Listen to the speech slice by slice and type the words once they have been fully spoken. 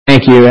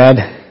Thank you, Ed.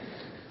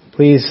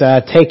 Please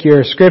take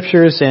your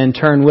scriptures and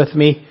turn with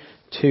me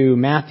to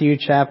Matthew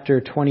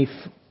chapter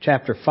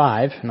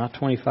 5, not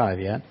 25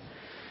 yet.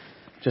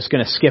 Just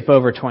going to skip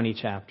over 20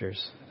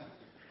 chapters.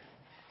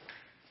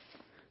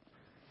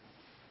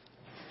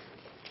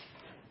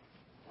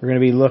 We're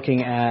going to be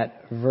looking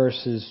at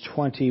verses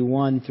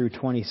 21 through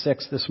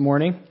 26 this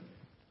morning.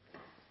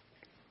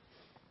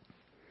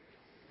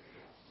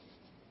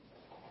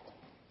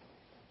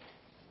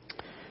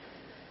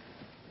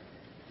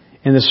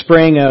 In the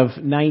spring of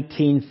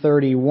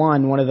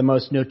 1931, one of the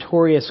most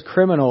notorious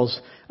criminals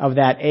of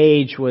that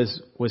age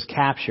was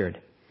captured.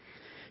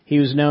 He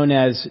was known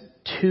as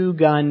Two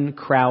Gun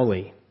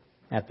Crowley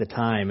at the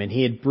time, and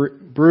he had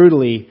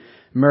brutally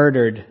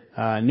murdered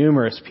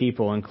numerous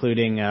people,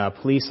 including a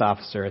police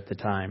officer at the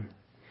time.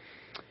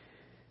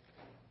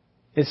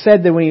 It's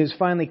said that when he was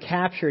finally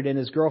captured in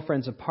his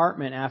girlfriend's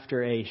apartment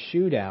after a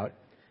shootout,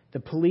 the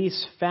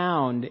police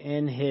found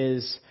in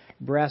his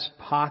breast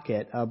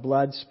pocket a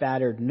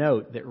blood-spattered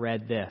note that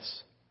read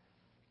this: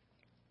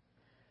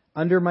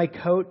 "Under my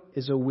coat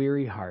is a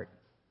weary heart,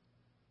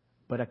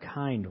 but a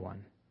kind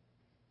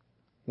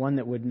one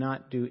that would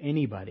not do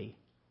anybody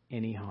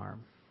any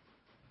harm."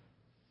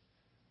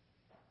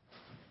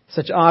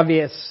 Such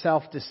obvious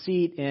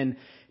self-deceit and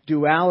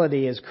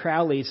duality as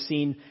Crowley's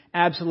seem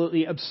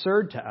absolutely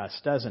absurd to us,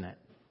 doesn't it?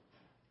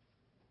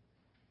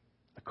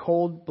 A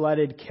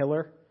cold-blooded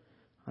killer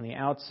on the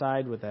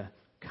outside with a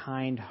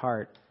kind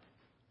heart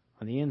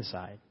on the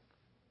inside.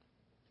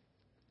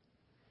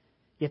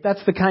 Yet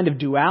that's the kind of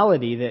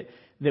duality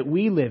that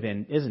we live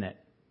in, isn't it?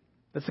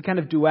 That's the kind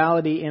of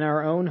duality in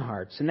our own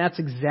hearts. And that's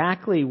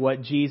exactly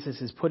what Jesus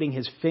is putting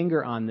his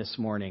finger on this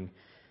morning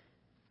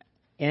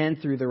and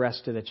through the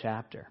rest of the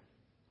chapter.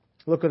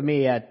 Look with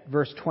me at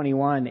verse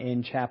 21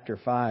 in chapter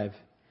 5.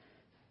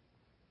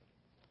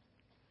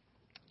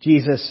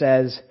 Jesus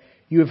says,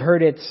 "You have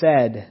heard it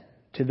said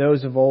to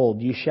those of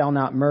old, 'You shall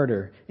not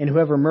murder, and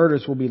whoever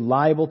murders will be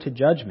liable to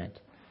judgment.'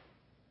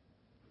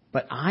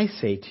 But I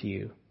say to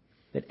you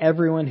that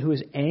everyone who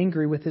is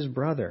angry with his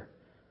brother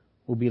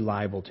will be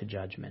liable to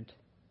judgment.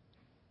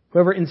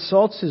 Whoever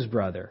insults his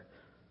brother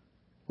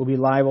will be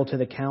liable to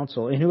the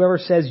council, and whoever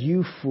says,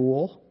 'You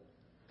fool,'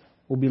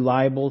 will be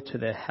liable to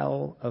the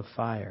hell of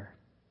fire.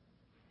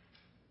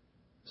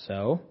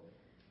 So,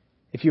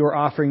 if you are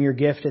offering your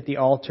gift at the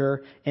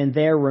altar and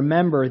there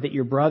remember that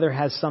your brother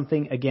has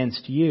something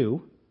against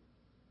you,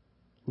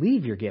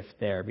 leave your gift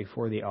there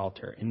before the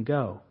altar and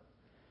go.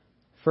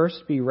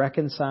 First be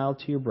reconciled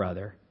to your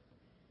brother,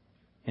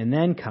 and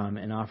then come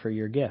and offer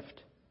your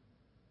gift.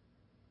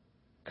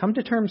 Come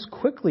to terms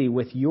quickly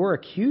with your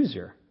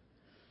accuser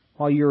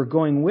while you are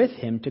going with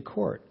him to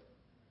court,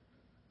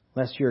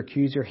 lest your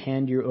accuser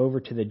hand you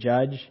over to the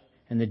judge,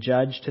 and the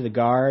judge to the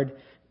guard,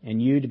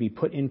 and you to be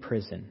put in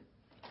prison.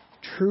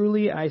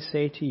 Truly I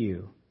say to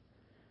you,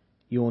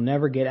 you will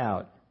never get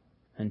out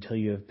until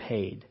you have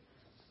paid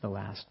the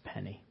last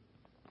penny."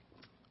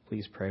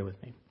 Please pray with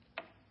me.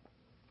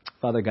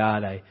 Father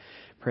God, I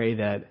pray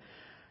that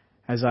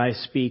as I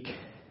speak,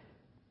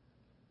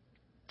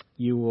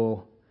 you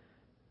will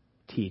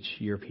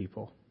teach your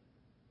people.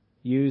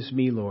 Use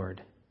me,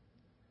 Lord,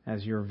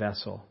 as your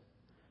vessel,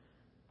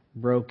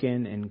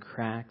 broken and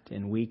cracked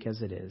and weak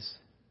as it is.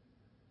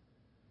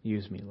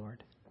 Use me,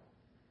 Lord.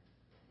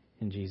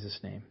 In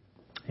Jesus' name,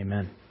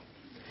 amen.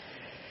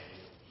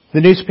 The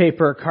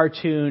newspaper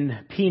cartoon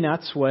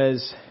Peanuts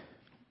was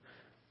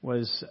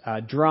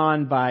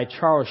drawn by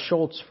Charles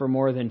Schulz for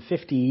more than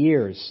 50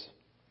 years.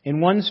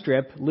 In one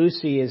strip,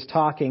 Lucy is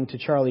talking to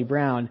Charlie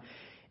Brown,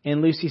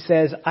 and Lucy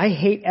says, "I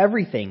hate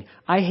everything.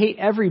 I hate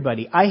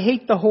everybody. I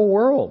hate the whole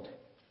world."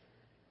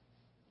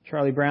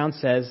 Charlie Brown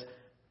says,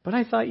 "But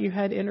I thought you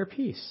had inner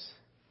peace."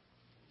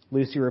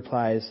 Lucy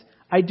replies,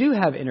 "I do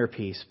have inner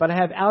peace, but I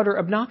have outer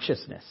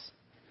obnoxiousness."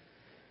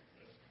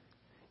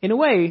 In a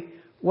way,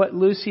 what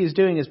Lucy is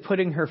doing is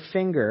putting her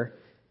finger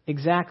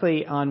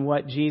exactly on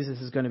what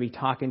Jesus is going to be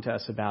talking to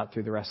us about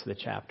through the rest of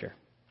the chapter.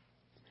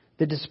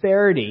 The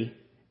disparity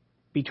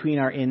between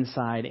our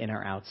inside and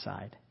our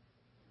outside.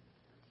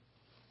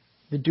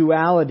 The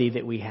duality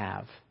that we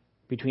have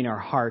between our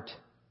heart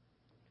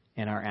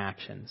and our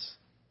actions.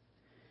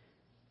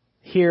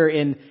 Here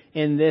in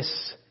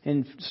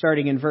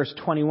starting in verse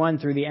 21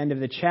 through the end of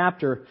the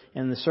chapter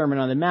in the Sermon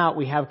on the Mount,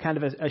 we have kind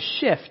of a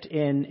shift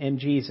in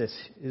Jesus'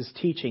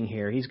 teaching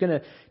here. He's going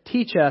to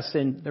teach us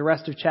in the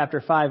rest of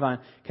chapter 5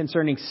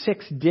 concerning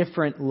 6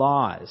 different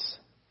laws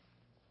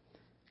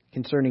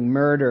concerning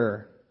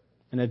murder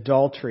and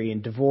adultery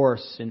and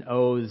divorce and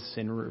oaths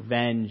and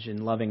revenge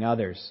and loving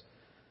others.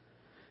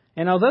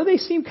 And although they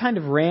seem kind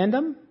of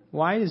random,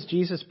 why is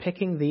Jesus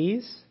picking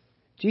these?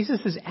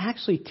 Jesus is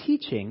actually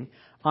teaching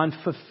on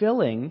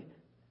fulfilling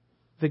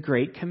the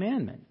great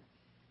commandment.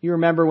 You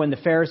remember when the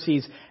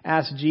Pharisees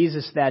asked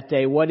Jesus that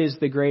day, "What is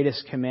the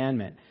greatest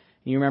commandment?"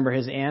 And you remember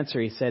his answer.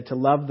 He said, "To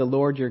love the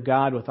Lord your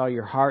God with all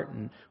your heart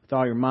and with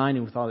all your mind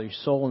and with all your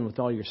soul and with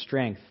all your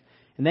strength."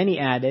 And then he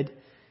added,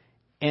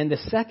 "And the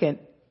second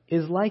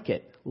is like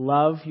it.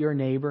 Love your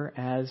neighbor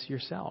as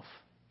yourself."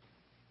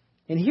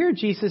 And here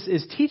Jesus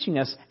is teaching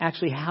us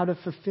actually how to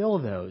fulfill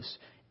those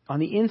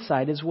on the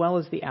inside as well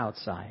as the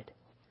outside.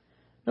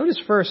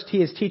 Notice first, he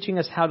is teaching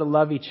us how to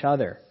love each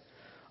other.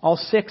 All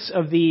 6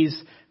 of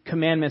these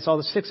commandments, all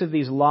the 6 of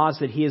these laws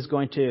that he is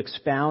going to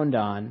expound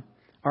on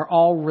are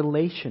all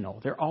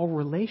relational. They're all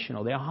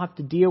relational. They all have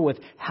to deal with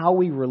how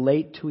we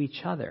relate to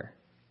each other.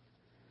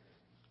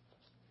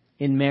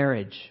 In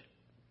marriage,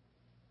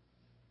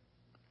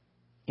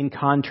 in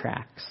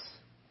contracts,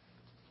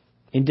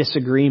 in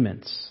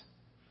disagreements,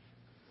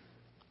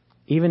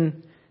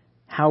 even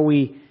how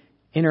we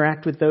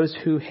interact with those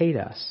who hate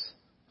us.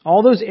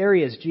 All those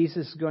areas,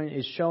 Jesus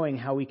is showing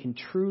how we can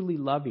truly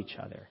love each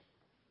other.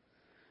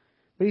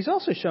 But he's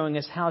also showing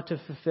us how to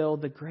fulfill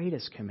the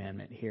greatest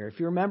commandment here. If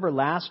you remember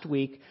last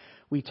week,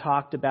 we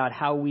talked about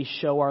how we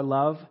show our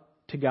love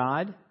to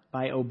God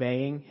by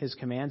obeying his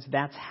commands.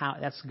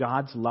 That's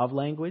God's love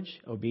language,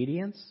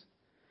 obedience.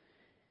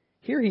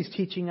 Here he's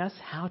teaching us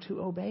how to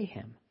obey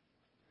him.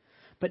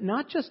 But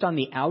not just on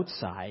the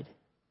outside,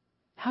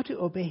 how to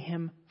obey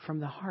him from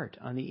the heart,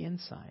 on the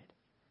inside.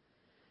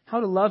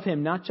 How to love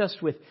him not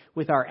just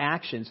with our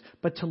actions,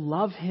 but to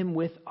love him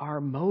with our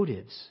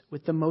motives,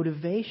 with the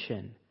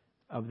motivation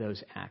of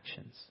those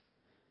actions.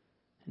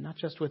 And not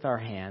just with our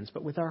hands,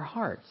 but with our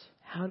hearts.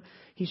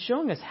 He's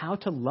showing us how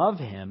to love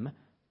him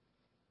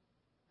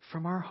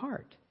from our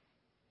heart.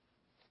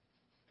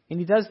 And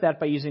he does that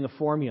by using a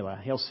formula.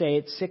 He'll say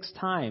it 6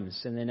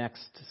 times in the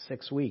next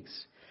 6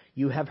 weeks.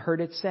 You have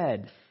heard it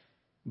said,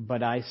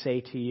 but I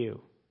say to you.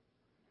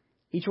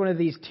 Each one of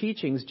these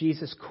teachings,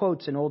 Jesus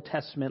quotes an Old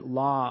Testament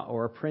law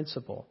or a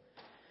principle.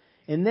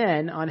 And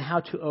then on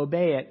how to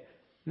obey it,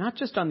 not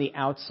just on the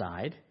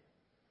outside,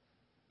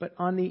 but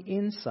on the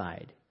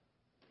inside.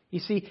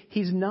 You see,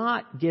 he's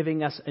not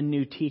giving us a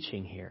new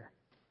teaching here,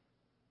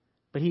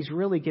 but he's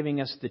really giving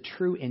us the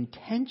true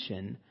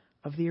intention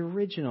of the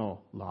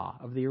original law,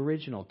 of the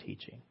original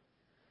teaching.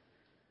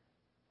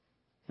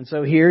 And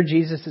so here,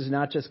 Jesus is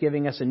not just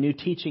giving us a new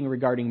teaching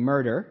regarding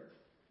murder.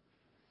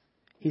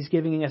 He's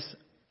giving us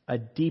a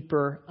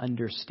deeper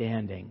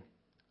understanding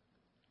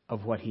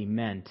of what he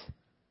meant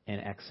in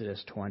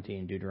Exodus 20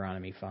 and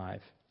Deuteronomy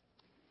 5.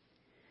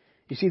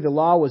 You see, the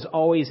law was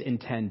always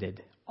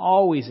intended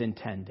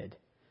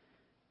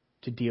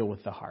to deal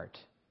with the heart.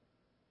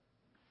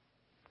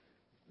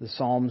 The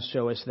Psalms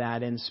show us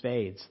that in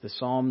spades. The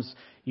Psalms,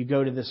 you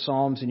go to the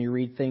Psalms and you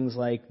read things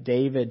like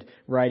David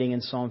writing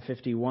in Psalm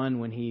 51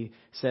 when he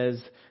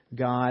says,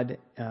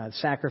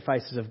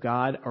 sacrifices of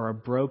God are a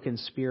broken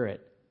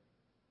spirit,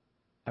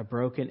 a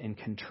broken and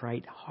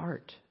contrite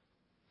heart.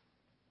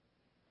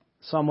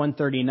 Psalm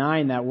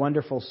 139, that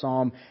wonderful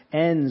psalm,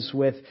 ends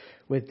with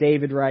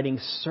David writing,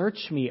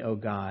 "Search me, O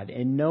God,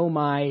 and know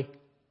my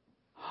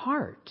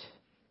heart.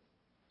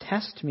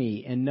 Test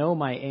me and know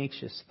my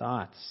anxious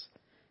thoughts.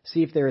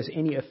 See if there is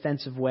any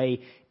offensive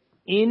way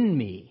in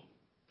me,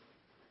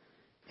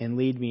 and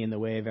lead me in the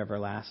way of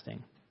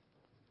everlasting."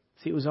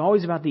 See, it was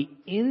always about the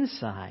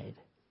inside.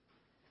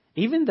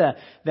 Even that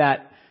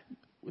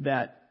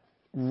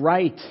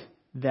right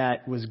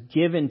that was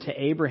given to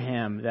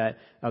Abraham, that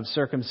of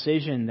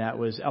circumcision that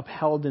was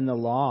upheld in the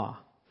law,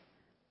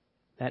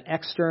 that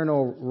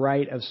external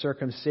rite of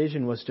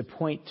circumcision was to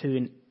point to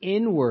an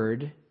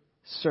inward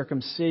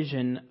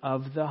circumcision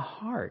of the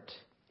heart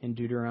in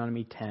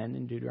Deuteronomy 10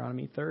 and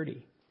Deuteronomy 30.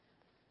 And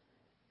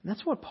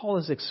that's what Paul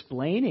is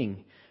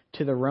explaining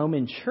to the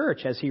Roman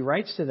church as he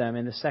writes to them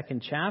in the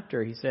 2nd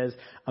chapter. He says,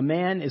 a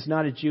man is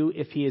not a Jew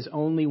if he is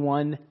only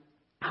one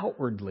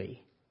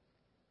outwardly,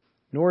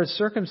 nor is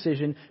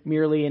circumcision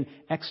merely an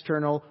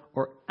external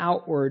or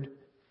outward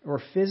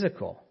or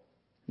physical.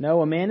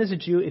 No, a man is a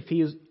Jew if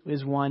he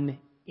is one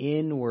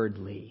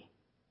inwardly.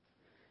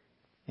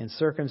 And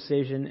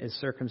circumcision is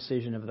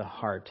circumcision of the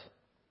heart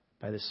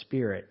by the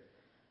Spirit,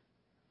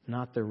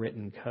 not the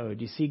written code.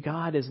 You see,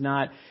 God is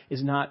not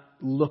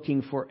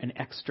looking for an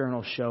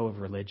external show of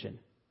religion.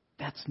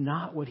 That's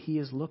not what he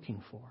is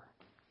looking for.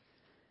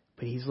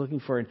 But he's looking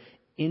for an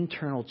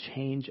internal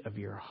change of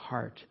your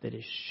heart that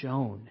is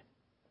shown.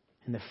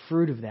 And the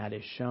fruit of that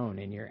is shown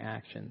in your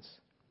actions.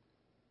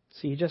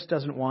 See, he just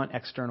doesn't want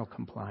external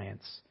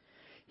compliance.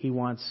 He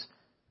wants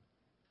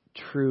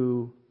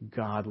true,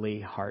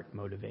 godly heart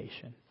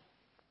motivation.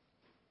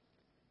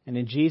 And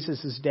in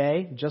Jesus'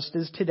 day, just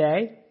as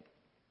today,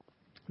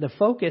 the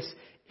focus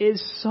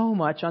is so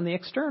much on the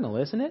external,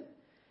 isn't it?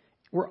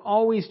 We're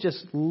always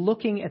just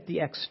looking at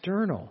the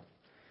external.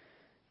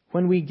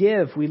 When we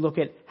give, we look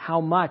at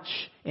how much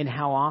and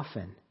how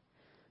often.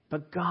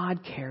 But God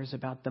cares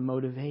about the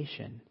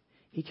motivation.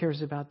 He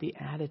cares about the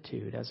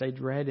attitude. As I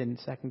read in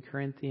 2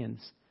 Corinthians,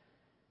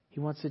 he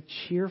wants a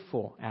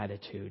cheerful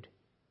attitude.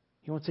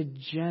 He wants a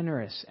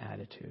generous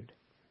attitude.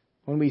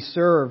 When we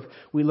serve,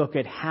 we look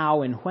at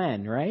how and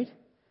when, right?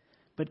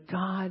 But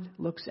God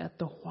looks at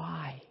the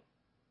why.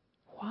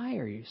 Why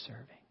are you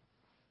serving?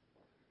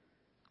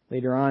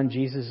 Later on,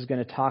 Jesus is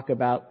going to talk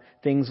about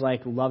things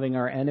like loving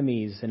our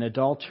enemies and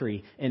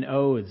adultery and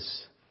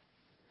oaths.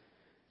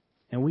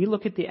 And we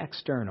look at the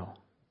external.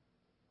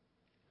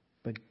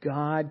 But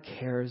God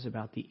cares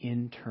about the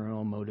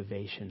internal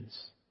motivations.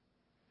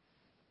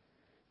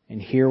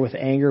 And here with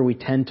anger, we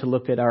tend to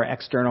look at our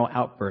external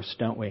outbursts,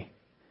 don't we?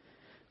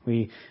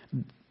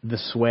 The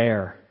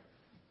swear,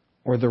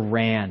 or the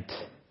rant,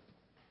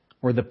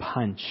 or the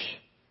punch,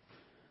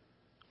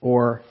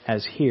 or,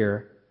 as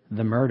here,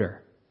 the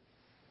murder.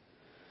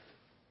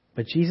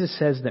 But Jesus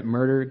says that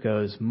murder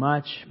goes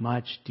much,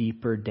 much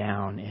deeper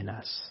down in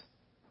us.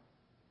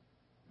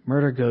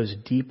 Murder goes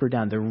deeper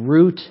down. The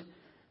root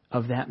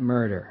of that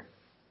murder,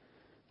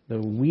 the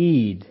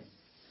weed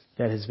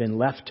that has been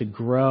left to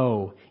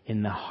grow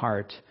in the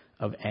heart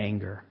of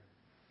anger,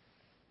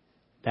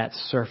 that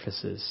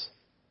surfaces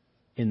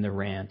in the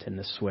rant and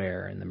the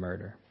swear and the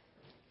murder.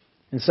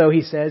 And so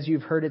he says,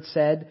 you've heard it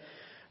said,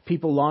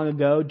 people long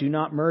ago, do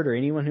not murder.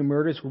 Anyone who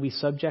murders will be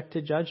subject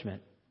to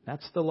judgment.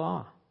 That's the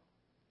law.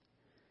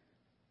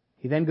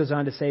 He then goes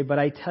on to say, but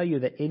I tell you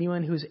that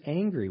anyone who's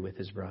angry with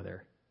his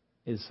brother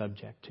is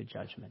subject to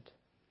judgment.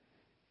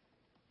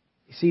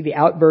 You see, the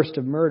outburst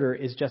of murder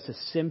is just a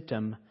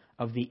symptom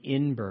of the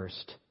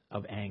inburst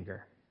of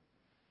anger.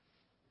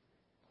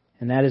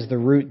 And that is the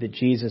root that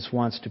Jesus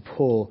wants to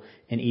pull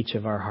in each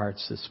of our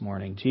hearts this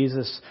morning.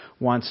 Jesus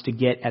wants to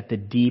get at the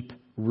deep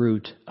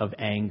root of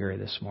anger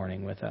this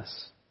morning with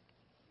us.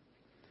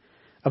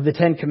 Of the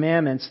 10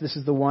 Commandments, this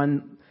is the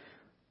one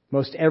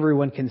most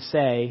everyone can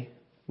say,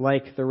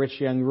 like the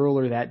rich young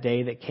ruler that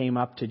day that came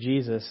up to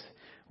Jesus.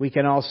 We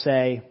can all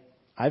say,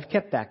 I've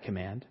kept that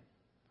command.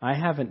 I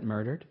haven't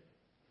murdered.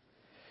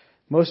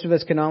 Most of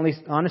us can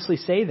honestly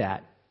say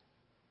that.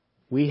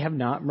 We have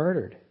not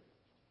murdered.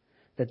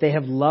 That they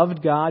have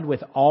loved God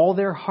with all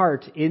their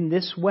heart in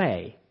this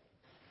way.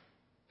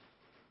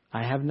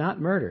 I have not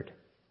murdered.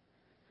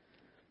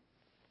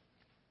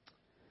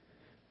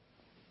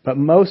 But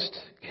most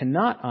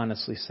cannot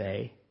honestly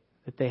say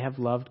that they have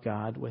loved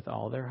God with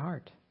all their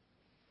heart.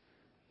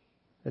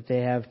 That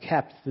they have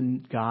kept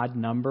the God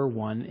number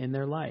one in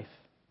their life.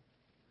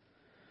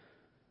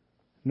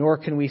 Nor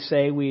can we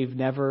say we've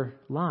never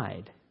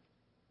lied,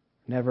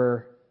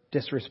 never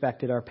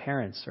disrespected our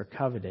parents or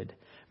coveted.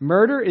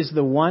 Murder is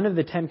the one of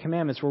the 10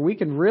 Commandments where we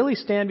can really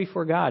stand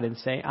before God and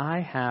say,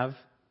 I have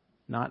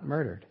not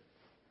murdered.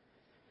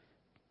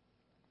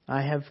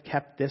 I have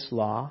kept this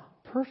law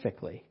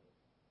perfectly.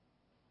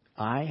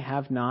 I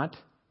have not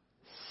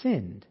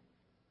sinned.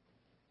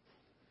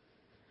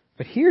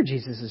 But here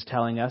Jesus is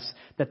telling us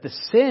that the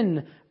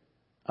sin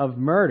of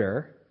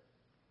murder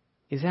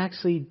is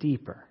actually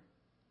deeper.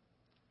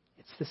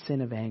 It's the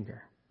sin of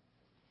anger.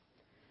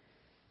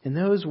 And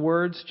those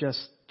words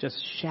just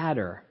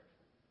shatter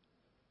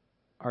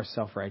our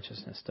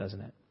self-righteousness,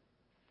 doesn't it?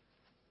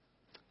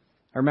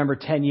 I remember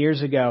 10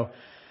 years ago,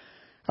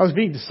 I was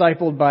being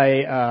discipled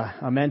by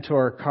a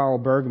mentor, Carl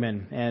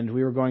Bergman, and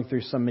we were going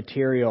through some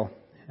material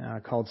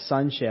called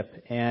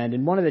Sonship. And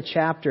in one of the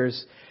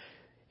chapters,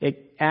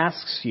 it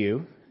asks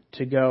you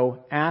to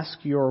go ask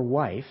your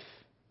wife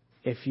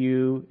if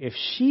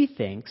she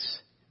thinks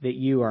that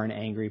you are an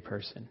angry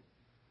person.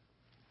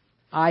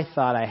 I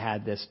thought I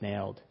had this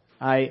nailed.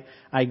 I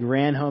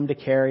ran home to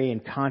Carrie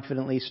and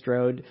confidently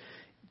strode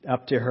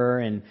up to her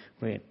and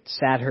we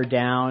sat her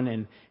down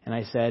and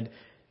I said,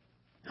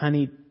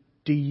 honey,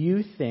 do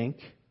you think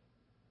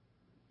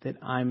that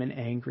I'm an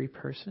angry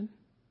person?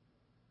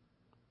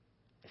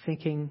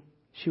 Thinking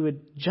she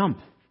would jump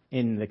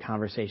in the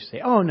conversation,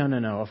 say, oh,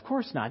 no, of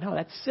course not. No,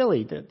 that's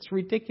silly. That's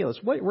ridiculous.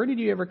 Where did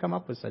you ever come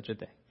up with such a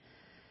thing?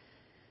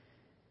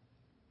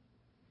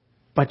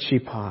 But she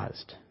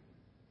paused.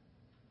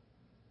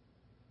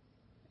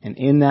 And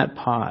in that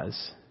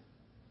pause,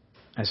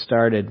 I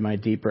started my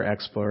deeper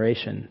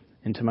exploration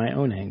into my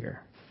own anger.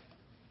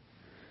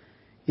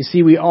 You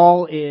see, we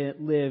all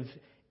live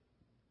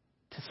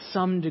to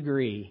some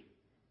degree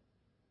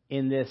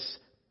in this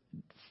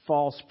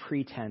false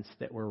pretense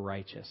that we're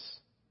righteous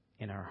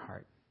in our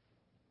heart.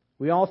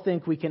 We all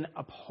think we can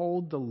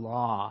uphold the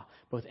law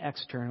both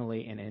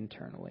externally and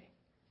internally,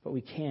 but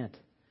we can't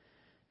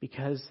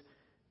because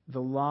the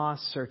law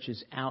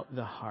searches out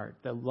the heart.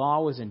 The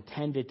law was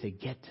intended to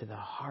get to the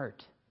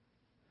heart.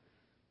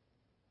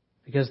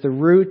 Because the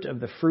root of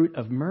the fruit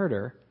of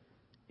murder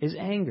is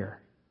anger.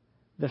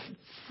 The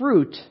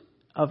fruit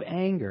of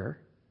anger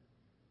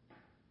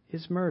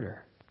is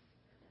murder.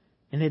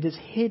 And it is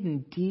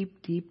hidden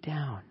deep, deep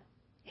down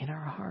in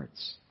our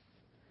hearts.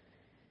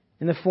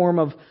 In the form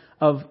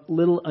of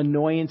little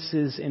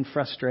annoyances and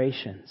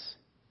frustrations.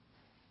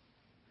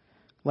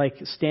 Like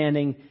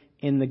standing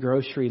in the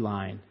grocery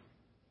line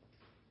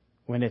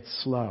when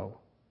it's slow.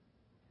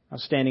 I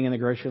was standing in the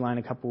grocery line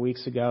a couple of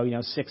weeks ago,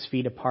 6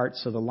 feet apart,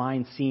 so the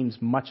line seems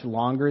much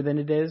longer than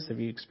it is. Have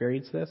you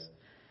experienced this?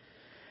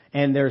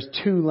 And there's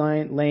 2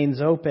 lanes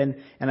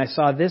open, and I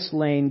saw this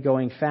lane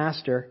going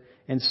faster,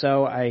 and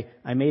so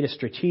I made a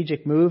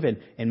strategic move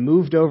and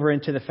moved over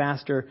into the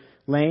faster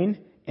lane,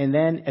 and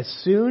then as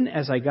soon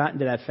as I got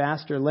into that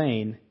faster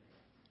lane,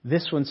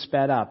 This one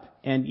sped up.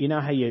 And you know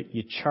how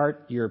you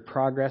chart your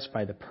progress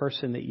by the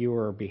person that you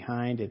were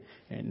behind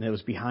and that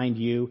was behind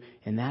you?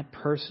 And that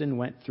person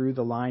went through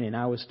the line and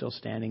I was still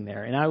standing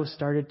there. And I was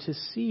started to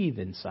seethe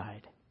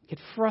inside, get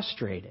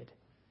frustrated.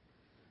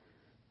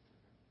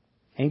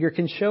 Anger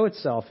can show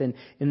itself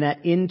in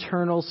that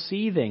internal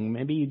seething.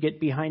 Maybe you get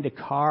behind a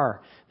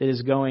car that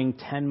is going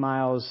 10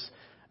 miles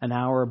an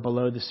hour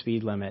below the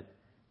speed limit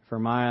for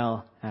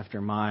mile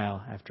after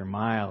mile after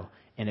mile,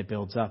 and it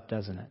builds up,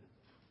 doesn't it?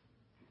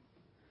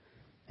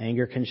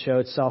 Anger can show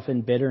itself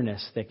in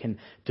bitterness that can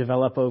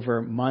develop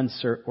over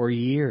months or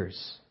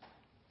years.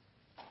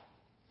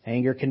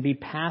 Anger can be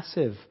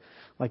passive,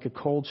 like a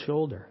cold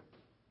shoulder.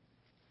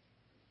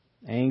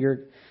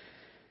 Anger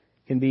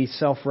can be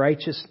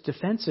self-righteous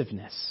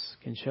defensiveness,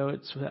 can show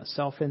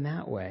itself in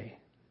that way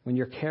when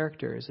your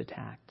character is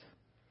attacked.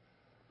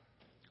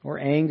 Or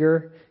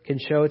anger can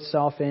show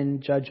itself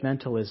in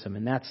judgmentalism.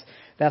 And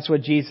that's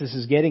what Jesus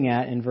is getting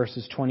at in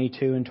verses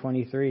 22 and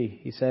 23.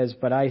 He says,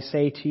 "But I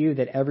say to you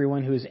that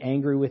everyone who is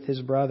angry with his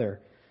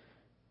brother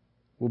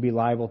will be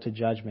liable to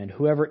judgment.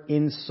 Whoever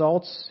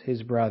insults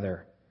his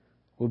brother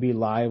will be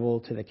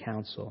liable to the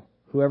council.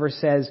 Whoever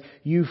says,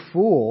 'You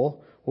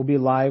fool,' will be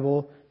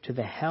liable to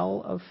the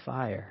hell of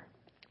fire."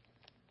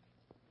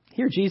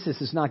 Here Jesus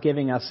is not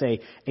giving us a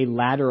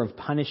ladder of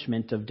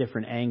punishment of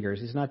different angers.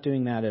 He's not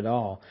doing that at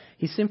all.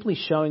 He's simply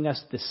showing us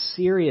the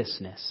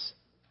seriousness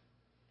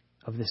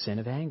of the sin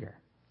of anger.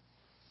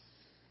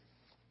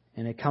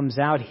 And it comes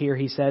out here,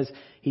 he says,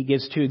 he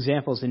gives two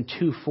examples in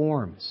two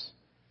forms.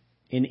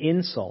 In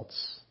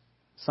insults.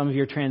 Some of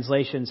your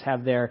translations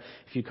have there,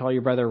 if you call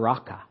your brother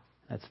Raka,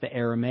 that's the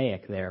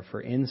Aramaic there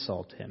for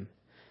insult him.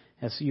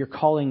 And so you're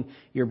calling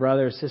your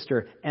brother or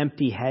sister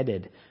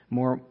empty-headed.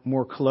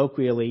 More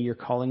colloquially, you're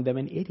calling them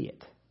an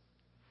idiot.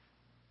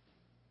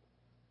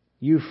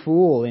 You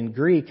fool, in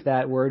Greek,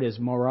 that word is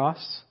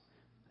moros.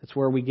 That's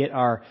where we get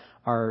our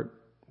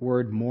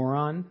word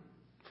moron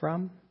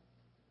from.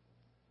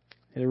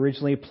 It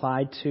originally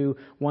applied to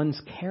one's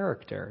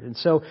character. And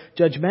so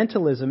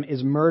judgmentalism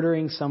is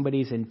murdering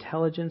somebody's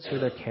intelligence or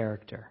their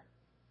character.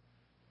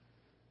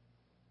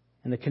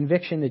 And the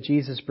conviction that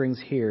Jesus brings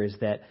here is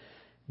that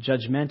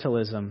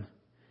judgmentalism,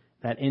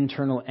 that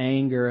internal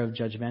anger of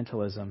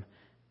judgmentalism,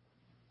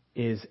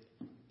 is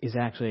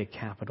actually a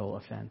capital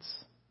offense.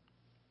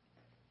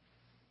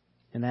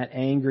 And that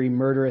angry,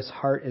 murderous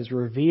heart is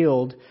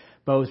revealed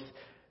both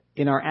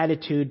in our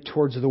attitude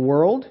towards the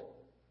world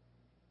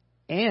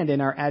and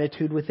in our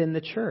attitude within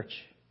the church.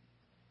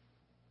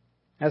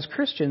 As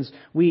Christians,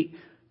 we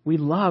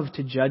love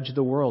to judge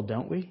the world,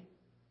 don't we?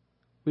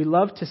 We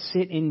love to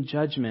sit in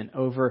judgment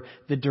over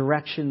the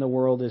direction the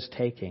world is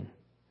taking.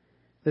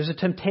 There's a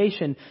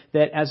temptation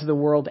that as the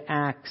world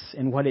acts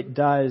and what it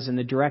does and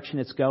the direction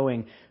it's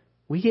going,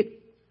 we get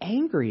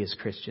angry as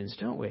Christians,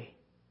 don't we?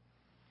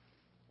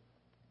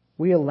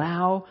 We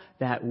allow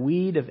that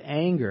weed of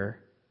anger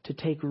to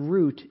take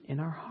root in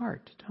our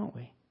heart, don't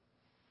we?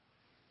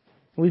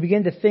 We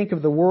begin to think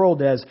of the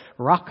world as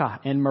raka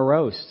and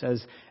morose,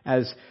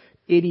 as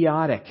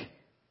idiotic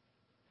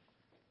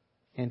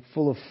and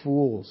full of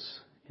fools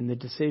in the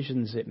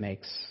decisions it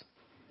makes,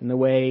 in the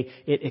way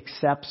it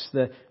accepts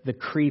the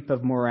creep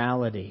of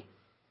morality,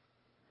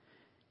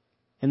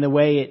 in the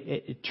way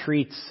it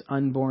treats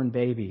unborn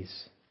babies,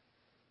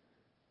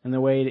 in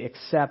the way it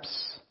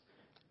accepts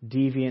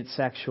deviant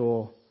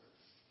sexual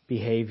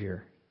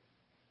behavior,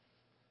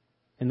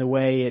 in the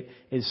way it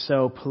is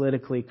so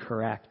politically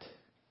correct.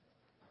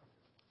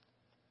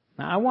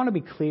 Now, I want to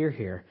be clear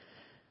here.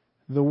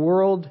 The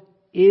world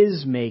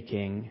is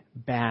making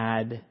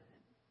bad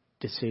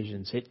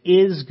decisions. It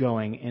is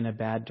going in a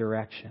bad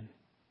direction.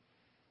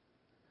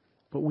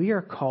 But we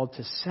are called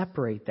to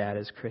separate that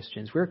as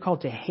Christians. We're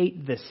called to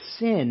hate the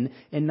sin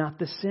and not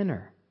the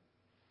sinner.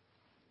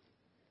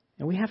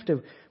 And we have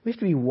to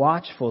be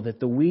watchful that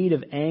the weed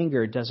of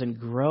anger doesn't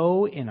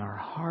grow in our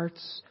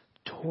hearts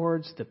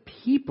towards the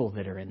people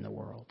that are in the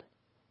world.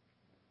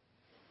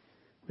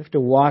 We have to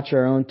watch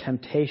our own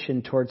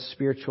temptation towards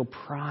spiritual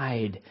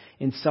pride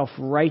and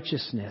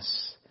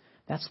self-righteousness.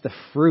 That's the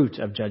fruit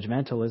of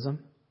judgmentalism.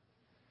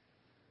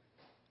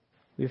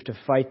 We have to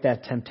fight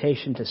that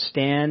temptation to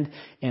stand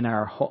on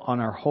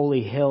our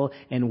holy hill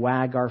and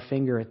wag our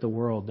finger at the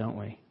world, don't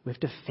we? We have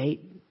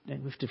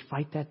to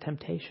fight that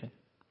temptation.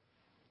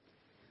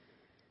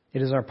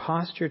 It is our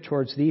posture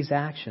towards these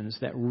actions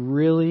that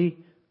really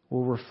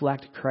will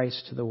reflect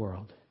Christ to the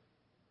world.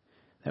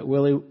 That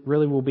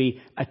really will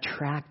be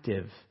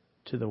attractive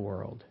to the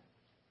world.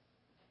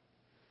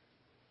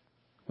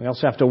 We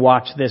also have to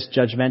watch this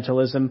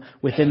judgmentalism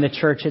within the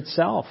church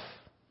itself.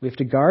 We have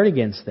to guard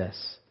against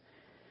this.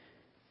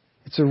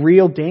 It's a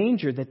real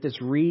danger that this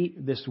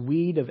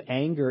weed of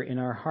anger in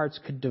our hearts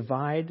could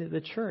divide the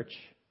church.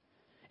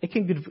 It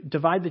can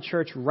divide the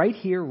church right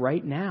here,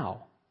 right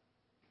now.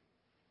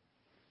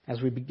 As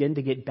we begin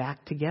to get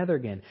back together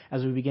again,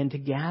 as we begin to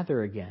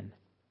gather again.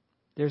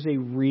 There's a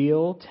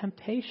real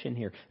temptation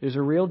here. There's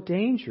a real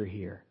danger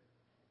here.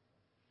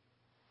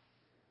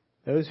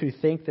 Those who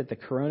think that the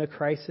corona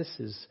crisis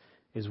is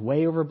is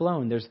way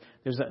overblown.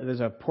 There's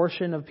a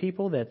portion of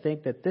people that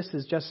think that this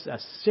is just a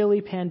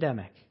silly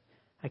pandemic.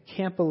 I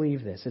can't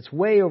believe this. It's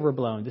way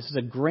overblown. This is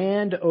a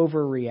grand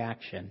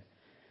overreaction.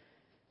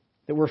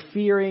 That we're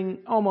fearing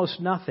almost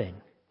nothing.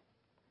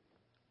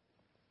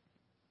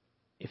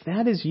 If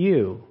that is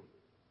you,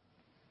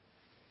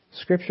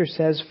 Scripture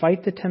says,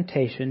 fight the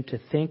temptation to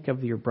think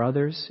of your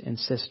brothers and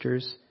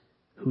sisters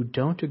who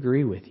don't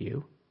agree with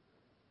you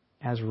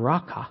as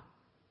raka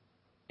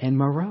and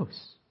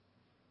morose.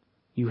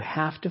 You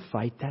have to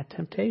fight that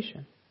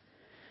temptation.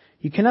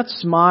 You cannot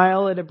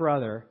smile at a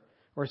brother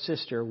or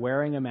sister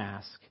wearing a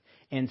mask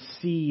and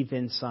seethe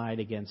inside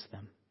against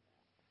them.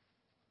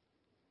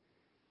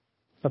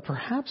 But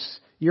perhaps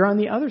you're on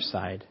the other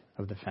side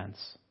of the fence.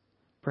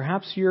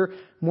 Perhaps you're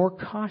more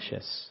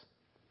cautious.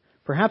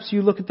 Perhaps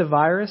you look at the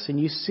virus and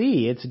you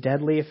see its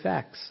deadly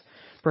effects.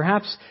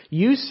 Perhaps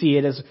you see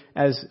it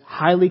as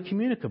highly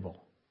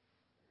communicable.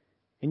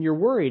 And you're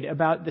worried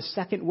about the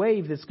second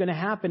wave that's going to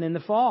happen in the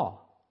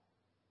fall.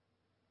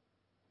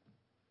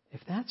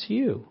 If that's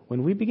you,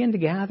 when we begin to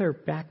gather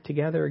back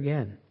together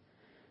again,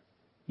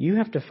 you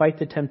have to fight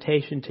the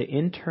temptation to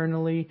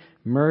internally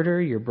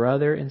murder your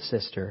brother and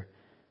sister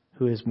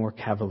who is more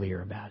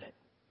cavalier about it.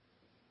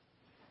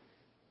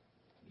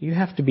 You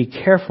have to be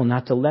careful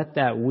not to let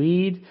that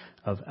weed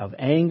of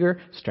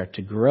anger start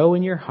to grow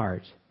in your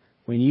heart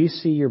when you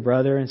see your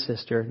brother and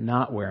sister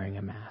not wearing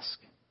a mask.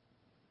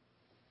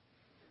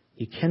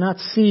 You cannot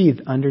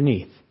seethe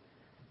underneath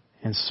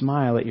and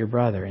smile at your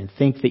brother and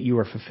think that you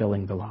are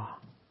fulfilling the law.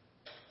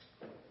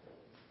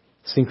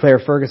 Sinclair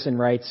Ferguson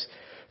writes,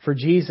 for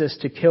Jesus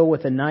to kill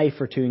with a knife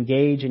or to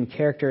engage in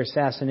character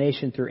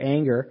assassination through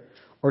anger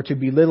or to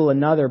belittle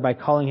another by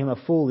calling him a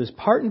fool is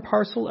part and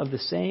parcel of the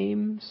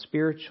same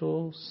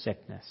spiritual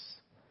sickness.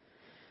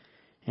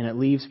 And it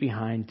leaves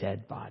behind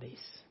dead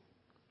bodies.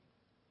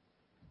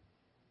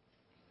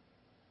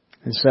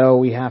 And so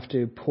we have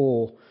to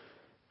pull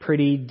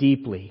pretty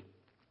deeply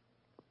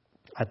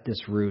at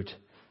this root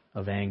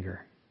of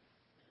anger.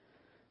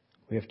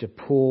 We have to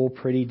pull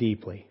pretty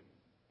deeply.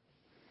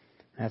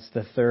 That's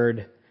the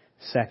third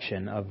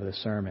section of the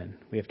sermon.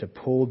 We have to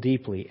pull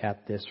deeply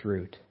at this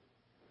root.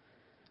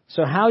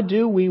 So how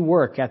do we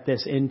work at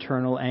this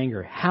internal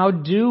anger? How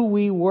do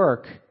we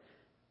work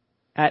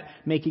at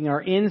making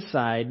our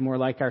inside more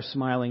like our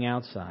smiling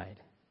outside?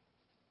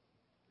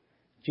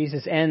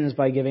 Jesus ends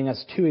by giving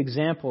us two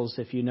examples,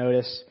 if you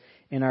notice,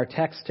 in our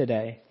text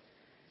today.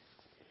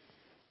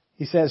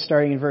 He says,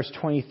 starting in verse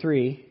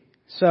 23,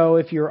 so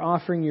if you're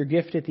offering your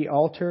gift at the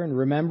altar and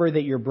remember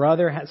that your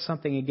brother has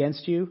something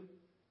against you,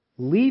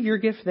 leave your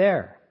gift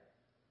there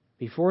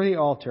before the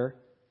altar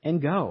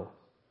and go.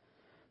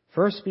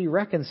 First be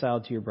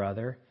reconciled to your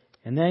brother,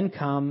 and then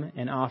come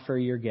and offer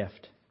your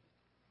gift.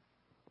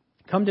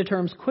 Come to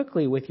terms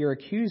quickly with your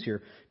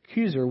accuser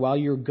while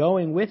you're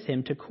going with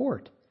him to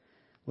court,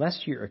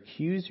 lest your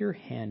accuser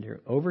hand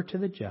her over to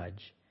the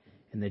judge,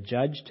 and the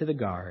judge to the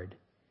guard,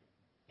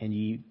 and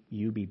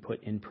you be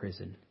put in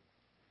prison.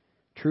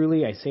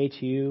 Truly, I say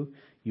to you,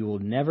 you will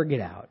never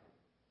get out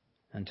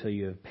until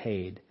you have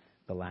paid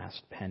the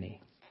last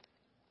penny.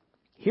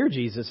 Here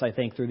Jesus, I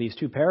think, through these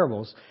two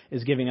parables,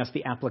 is giving us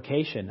the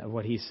application of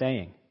what he's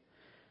saying.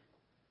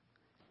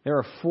 There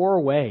are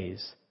 4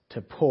 ways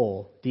to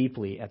pull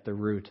deeply at the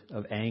root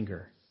of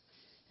anger.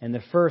 And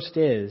the first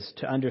is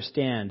to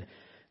understand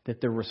that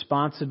the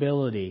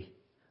responsibility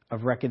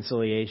of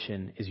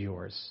reconciliation is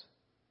yours.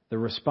 The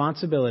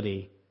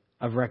responsibility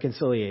of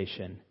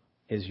reconciliation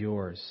is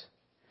yours.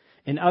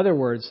 In other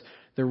words,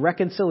 the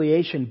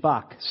reconciliation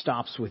buck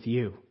stops with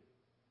you.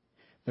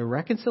 The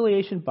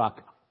reconciliation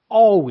buck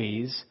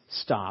always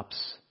stops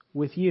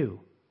with you.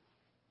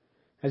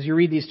 As you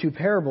read these two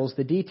parables,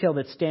 the detail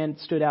that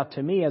stood out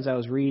to me as I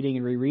was reading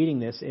and rereading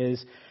this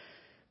is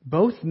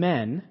both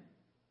men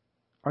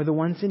are the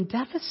ones in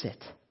deficit.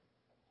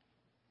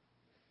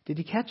 Did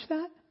you catch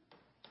that?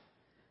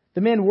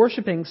 The man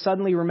worshiping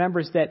suddenly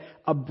remembers that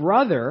a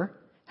brother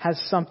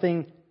has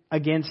something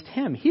against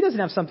him. He doesn't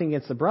have something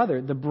against the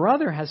brother. The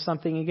brother has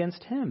something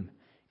against him.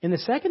 In the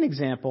second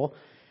example,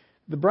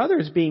 the brother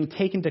is being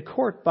taken to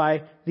court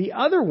by the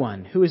other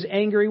one who is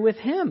angry with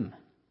him.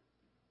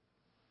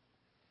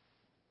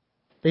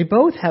 They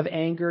both have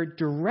anger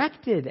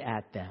directed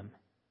at them.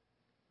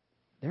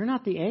 They're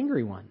not the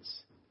angry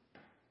ones.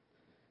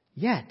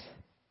 Yet,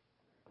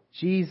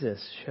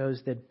 Jesus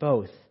shows that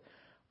both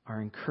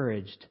are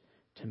encouraged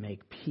to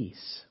make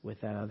peace with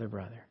that other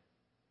brother.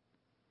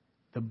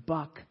 The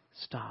buck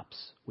stops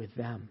with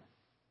them.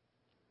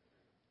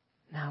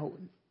 Now,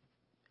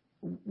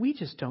 we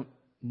just don't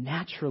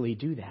naturally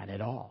do that at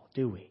all,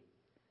 do we?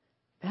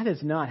 That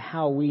is not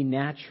how we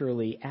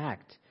naturally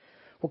act.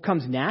 What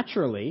comes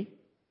naturally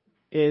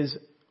is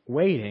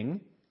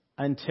waiting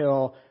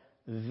until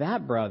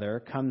that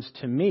brother comes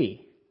to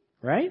me,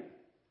 right?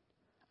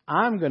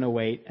 I'm going to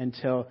wait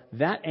until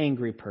that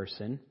angry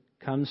person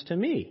comes to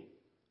me.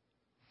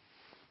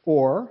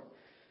 Or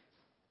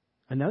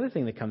another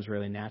thing that comes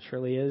really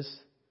naturally is,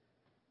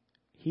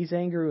 he's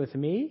angry with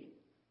me,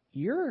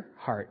 your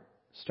heart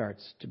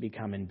starts to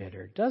become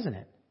embittered, doesn't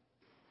it?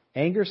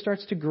 Anger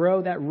starts to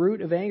grow. That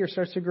root of anger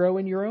starts to grow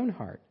in your own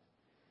heart.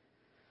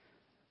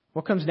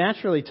 What comes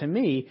naturally to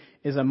me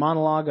is a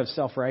monologue of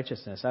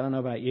self-righteousness. I don't know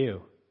about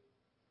you.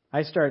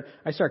 I start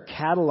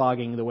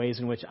cataloging the ways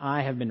in which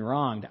I have been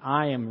wronged.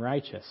 I am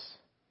righteous.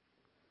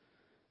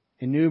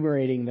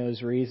 Enumerating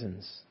those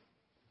reasons.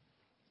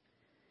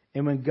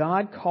 And when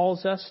God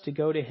calls us to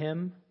go to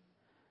Him,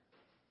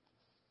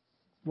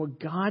 what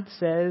God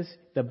says,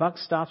 the buck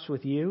stops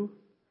with you.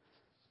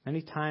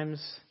 Many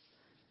times,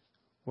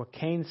 what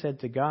Cain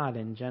said to God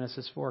in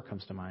Genesis 4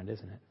 comes to mind,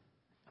 isn't it?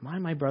 Am I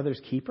my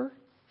brother's keeper?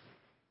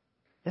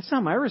 That's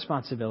not my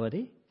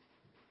responsibility.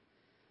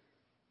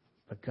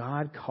 But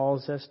God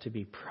calls us to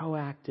be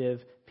proactive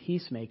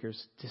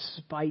peacemakers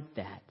despite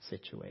that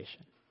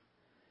situation.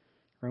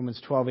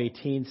 Romans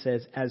 12:18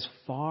 says, as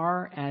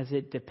far as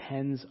it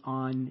depends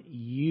on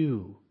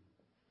you,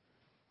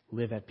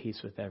 live at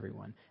peace with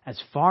everyone. As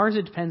far as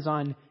it depends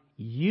on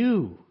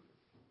you,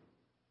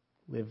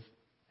 live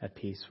at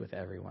peace with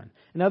everyone.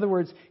 In other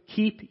words,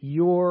 keep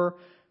your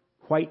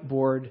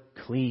whiteboard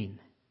clean.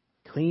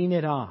 Clean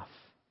it off.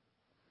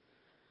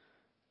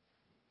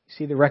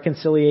 See, the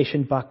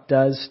reconciliation buck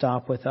does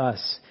stop with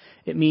us.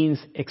 It means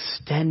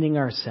extending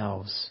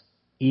ourselves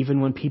even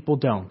when people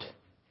don't.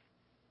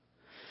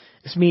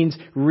 This means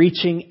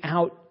reaching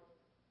out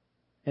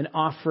and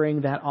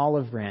offering that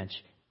olive branch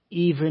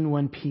even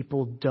when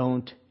people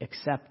don't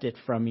accept it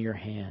from your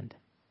hand.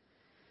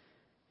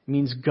 It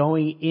means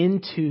going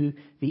into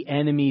the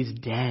enemy's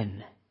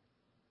den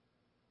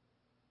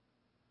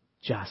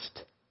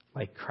just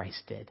like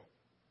Christ did.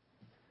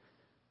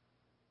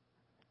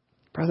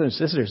 Brothers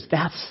and sisters,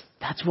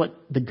 that's what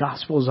the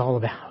gospel is all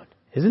about,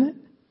 isn't it?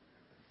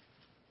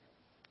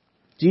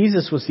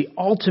 Jesus was the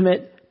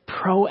ultimate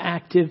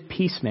proactive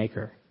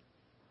peacemaker.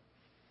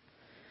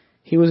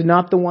 He was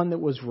not the one that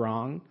was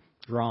wronged.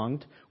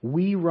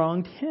 We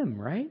wronged him,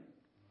 right?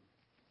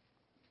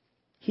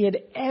 He had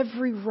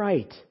every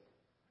right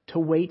to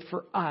wait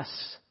for us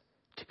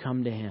to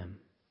come to him.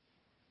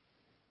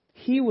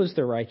 He was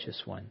the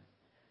righteous one.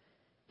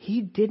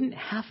 He didn't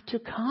have to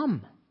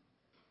come.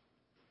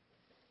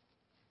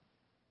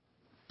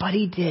 But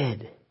he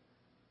did.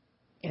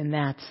 And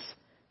that's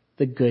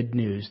the good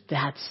news.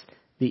 That's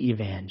the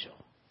evangel.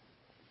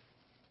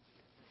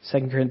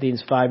 2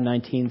 Corinthians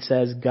 5:19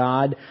 says,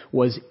 God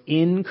was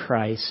in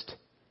Christ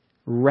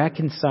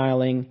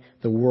reconciling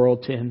the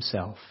world to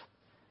himself,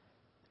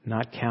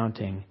 not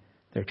counting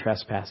their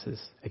trespasses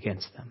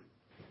against them.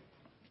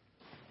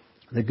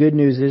 The good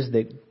news is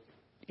that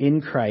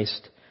in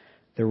Christ,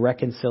 the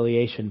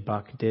reconciliation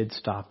buck did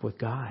stop with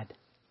God.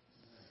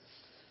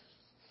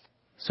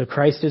 So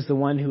Christ is the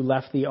one who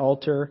left the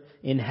altar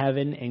in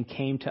heaven and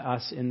came to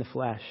us in the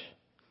flesh.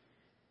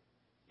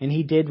 And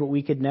he did what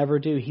we could never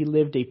do. He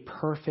lived a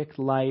perfect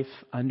life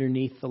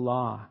underneath the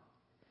law.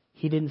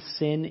 He didn't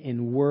sin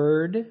in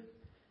word,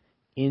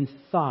 in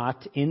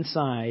thought,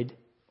 inside,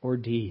 or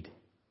deed.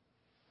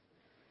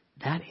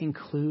 That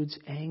includes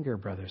anger,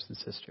 brothers and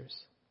sisters.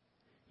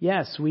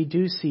 Yes, we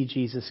do see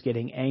Jesus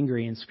getting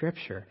angry in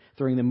Scripture,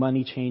 throwing the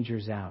money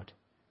changers out.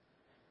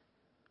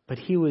 But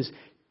he was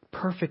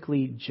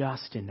perfectly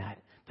just in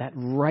that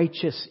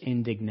righteous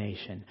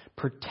indignation,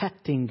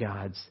 protecting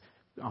God's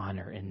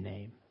honor and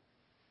name.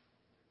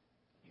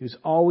 He was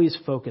always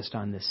focused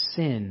on the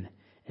sin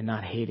and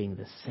not hating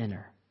the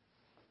sinner.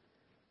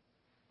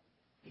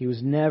 He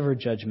was never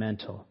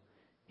judgmental.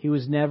 He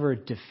was never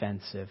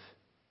defensive.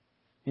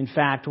 In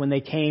fact, when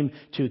they came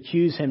to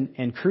accuse him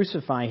and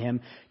crucify him,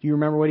 do you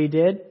remember what he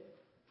did?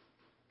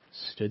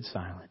 Stood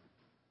silent.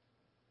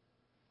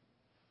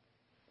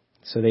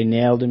 So they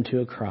nailed him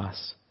to a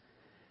cross.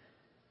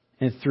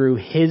 And through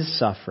his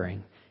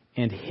suffering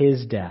and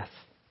his death,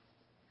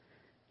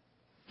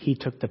 he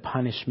took the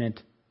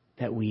punishment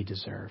that we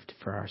deserved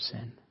for our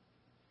sin.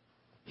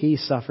 He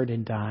suffered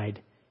and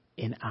died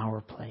in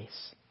our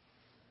place.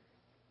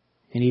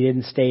 And he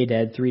didn't stay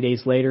dead. 3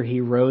 days later,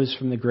 he rose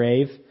from the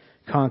grave,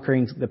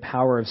 conquering the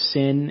power of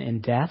sin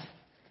and death,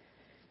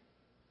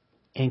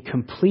 and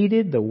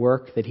completed the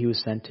work that he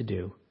was sent to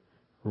do,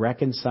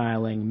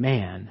 reconciling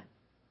man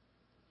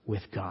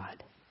with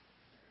God.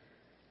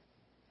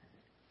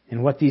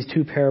 And what these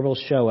two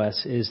parables show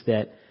us is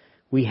that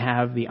we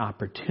have the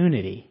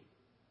opportunity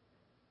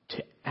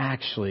to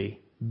actually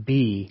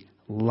be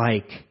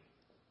like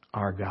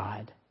our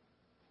God.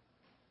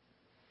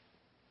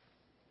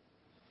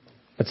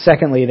 But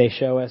secondly, they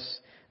show us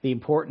the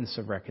importance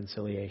of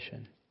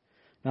reconciliation.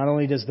 Not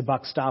only does the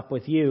buck stop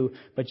with you,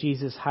 but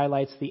Jesus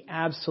highlights the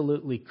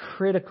absolutely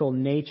critical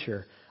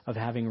nature of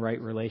having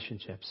right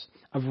relationships,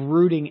 of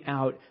rooting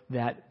out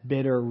that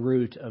bitter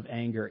root of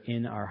anger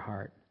in our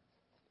heart.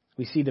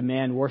 We see the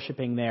man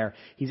worshiping there.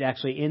 He's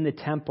actually in the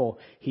temple.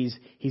 He's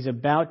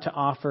about to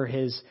offer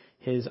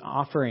his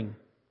offering.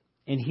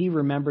 And he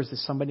remembers that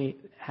somebody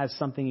has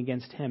something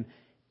against him.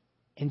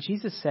 And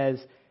Jesus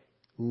says,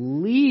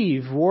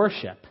 leave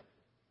worship.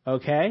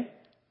 Okay?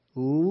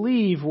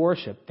 Leave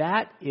worship.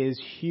 That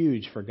is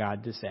huge for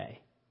God to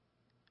say.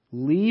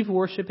 Leave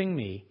worshiping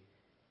me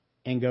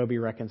and go be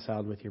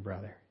reconciled with your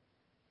brother.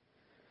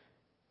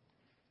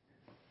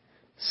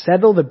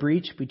 Settle the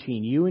breach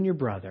between you and your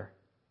brother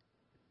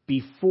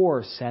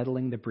before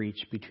settling the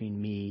breach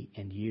between me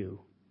and you.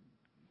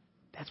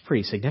 That's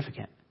pretty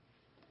significant.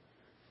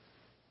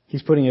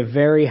 He's putting a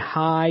very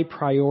high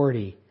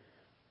priority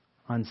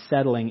on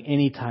settling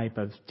any type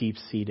of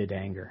deep-seated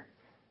anger.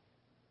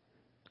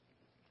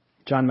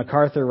 John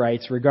MacArthur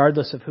writes,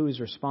 regardless of who is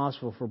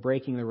responsible for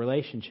breaking the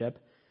relationship,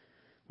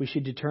 we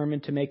should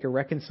determine to make a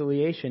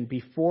reconciliation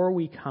before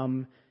we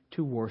come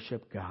to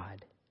worship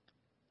God.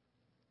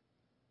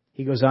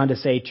 He goes on to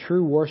say,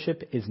 true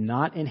worship is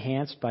not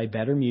enhanced by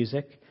better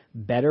music,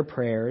 better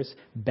prayers,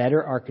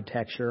 better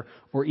architecture,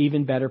 or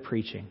even better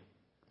preaching.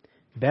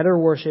 Better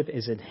worship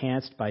is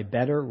enhanced by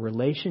better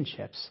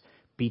relationships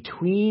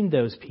between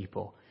those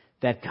people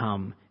that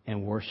come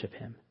and worship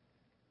Him.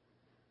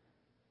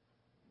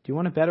 Do you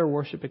want a better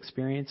worship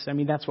experience? I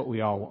mean, that's what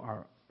we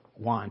all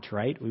want,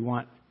 right? We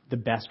want the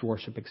best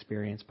worship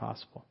experience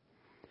possible.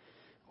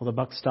 Well, the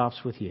buck stops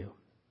with you.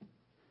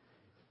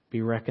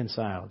 Be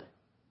reconciled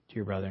to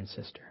your brother and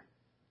sister.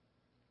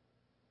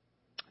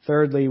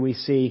 Thirdly, we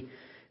see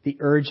the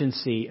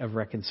urgency of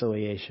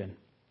reconciliation.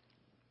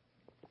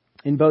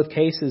 In both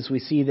cases, we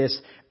see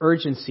this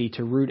urgency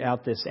to root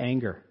out this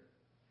anger.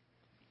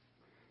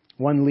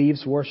 One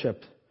leaves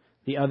worship.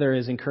 The other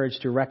is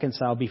encouraged to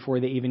reconcile before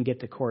they even get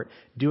to court.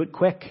 Do it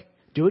quick.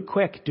 Do it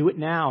quick. Do it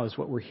now is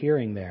what we're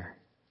hearing there.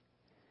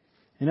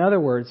 In other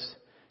words,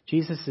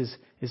 Jesus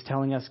is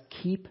telling us,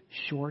 keep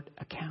short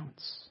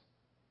accounts.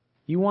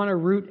 You want to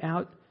root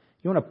out,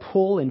 you want to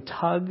pull and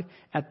tug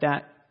at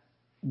that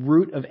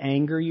root of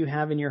anger you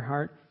have in your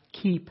heart?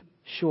 Keep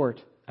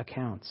short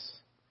accounts.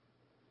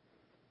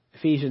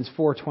 Ephesians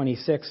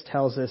 4:26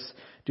 tells us,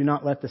 do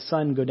not let the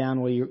sun go down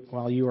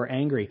while you are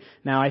angry.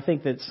 Now, I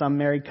think that some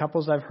married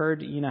couples I've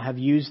heard, have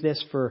used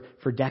this for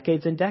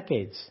decades and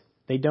decades.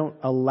 They don't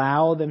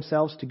allow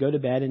themselves to go to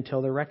bed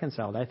until they're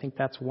reconciled. I think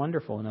that's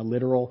wonderful and a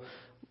literal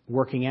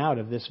working out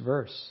of this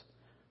verse.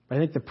 But I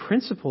think the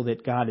principle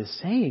that God is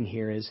saying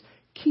here is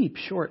keep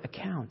short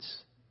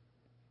accounts.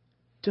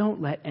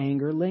 Don't let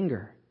anger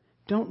linger.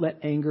 Don't let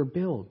anger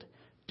build.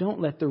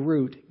 Don't let the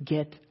root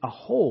get a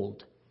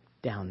hold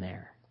down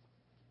there.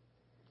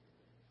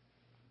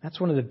 That's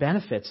one of the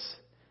benefits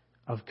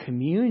of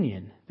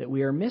communion that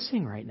we are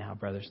missing right now,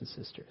 brothers and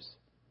sisters.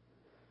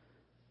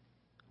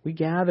 We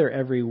gather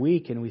every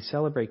week and we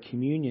celebrate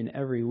communion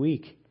every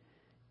week,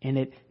 and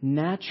it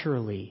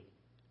naturally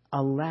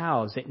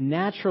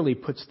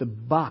puts the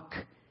buck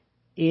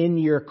in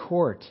your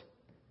court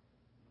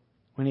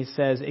when He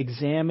says,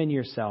 examine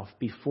yourself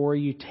before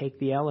you take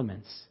the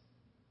elements.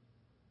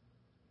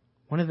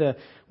 One of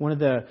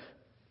the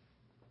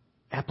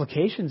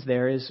applications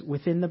there is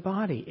within the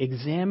body.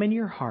 Examine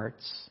your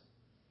hearts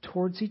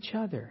towards each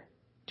other.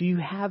 Do you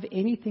have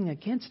anything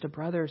against a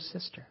brother or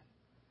sister?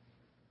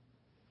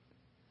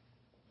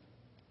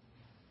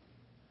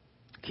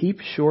 Keep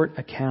short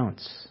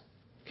accounts.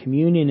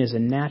 Communion is a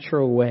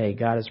natural way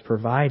God has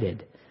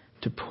provided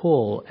to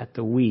pull at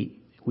the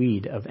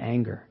weed of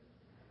anger.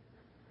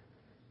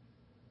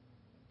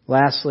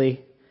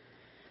 Lastly,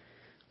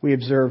 we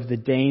observe the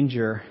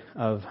danger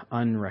of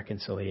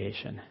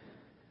unreconciliation.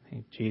 I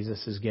think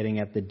Jesus is getting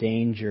at the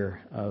danger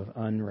of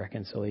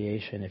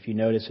unreconciliation. If you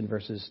notice in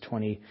verses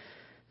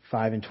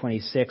 25 and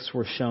 26,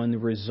 we're shown the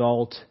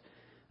result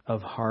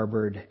of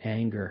harbored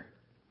anger.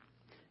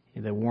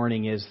 The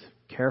warning is,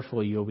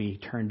 careful, you'll be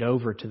turned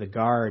over to the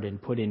guard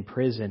and put in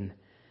prison,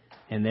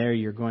 and there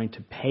you're going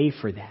to pay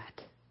for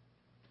that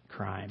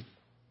crime.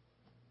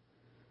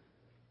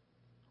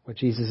 What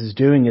Jesus is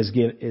doing is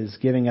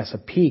giving us a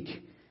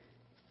peek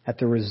at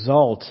the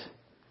result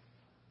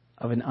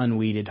of an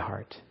unweeded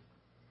heart.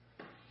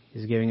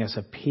 He's giving us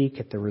a peek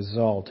at the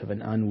result of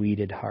an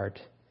unweeded heart.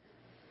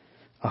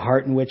 A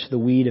heart in which the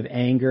weed of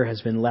anger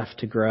has been left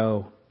to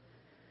grow.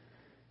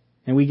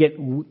 And we get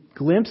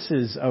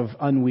glimpses of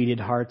unweeded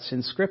hearts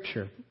in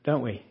Scripture,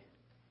 don't we?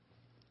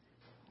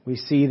 We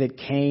see that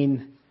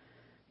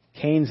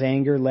Cain's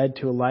anger led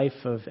to a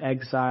life of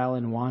exile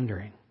and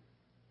wandering.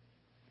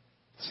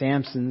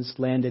 Samson's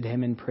landed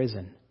him in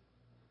prison.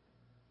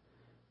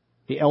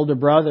 The elder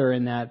brother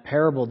in that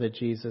parable that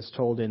Jesus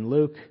told in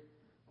Luke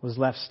was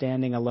left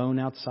standing alone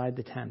outside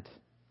the tent.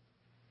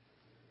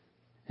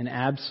 And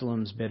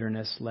Absalom's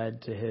bitterness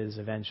led to his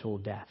eventual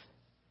death.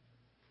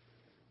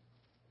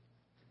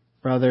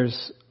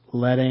 Brothers,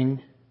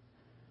 letting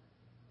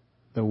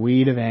the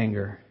weed of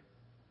anger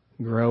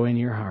grow in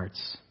your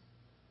hearts,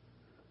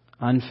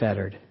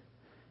 unfettered,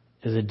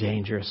 is a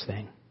dangerous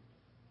thing.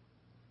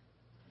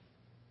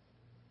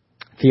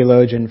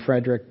 Theologian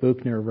Frederick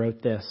Buechner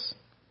wrote this: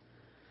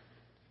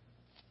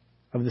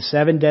 of the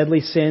 7 deadly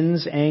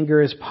sins,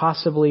 anger is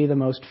possibly the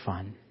most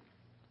fun.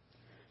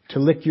 To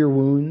lick your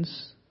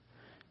wounds,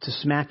 to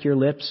smack your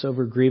lips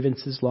over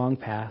grievances long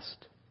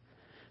past,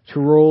 to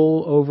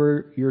roll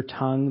over your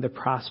tongue the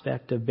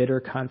prospect of bitter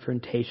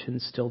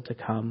confrontations still to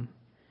come,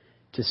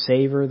 to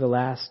savor the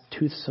last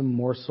toothsome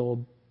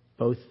morsel,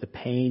 both the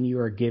pain you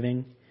are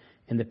giving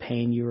and the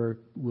pain you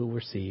will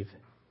receive.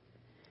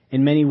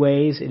 In many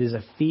ways, it is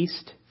a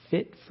feast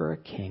fit for a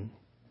king.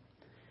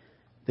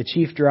 The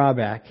chief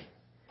drawback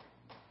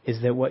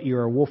is that what you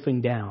are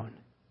wolfing down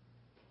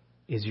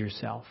is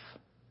yourself.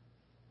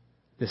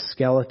 The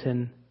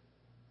skeleton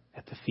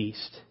at the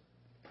feast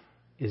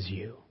is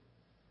you.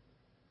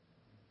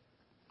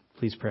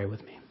 Please pray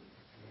with me.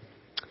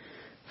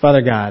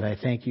 Father God, I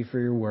thank you for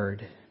your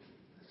word.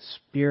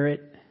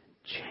 Spirit,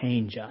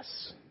 change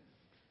us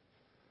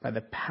by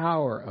the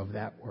power of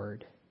that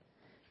word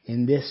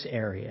in this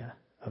area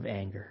of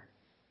anger.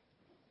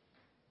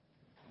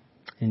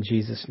 In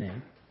Jesus'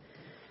 name,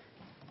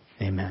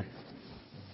 amen.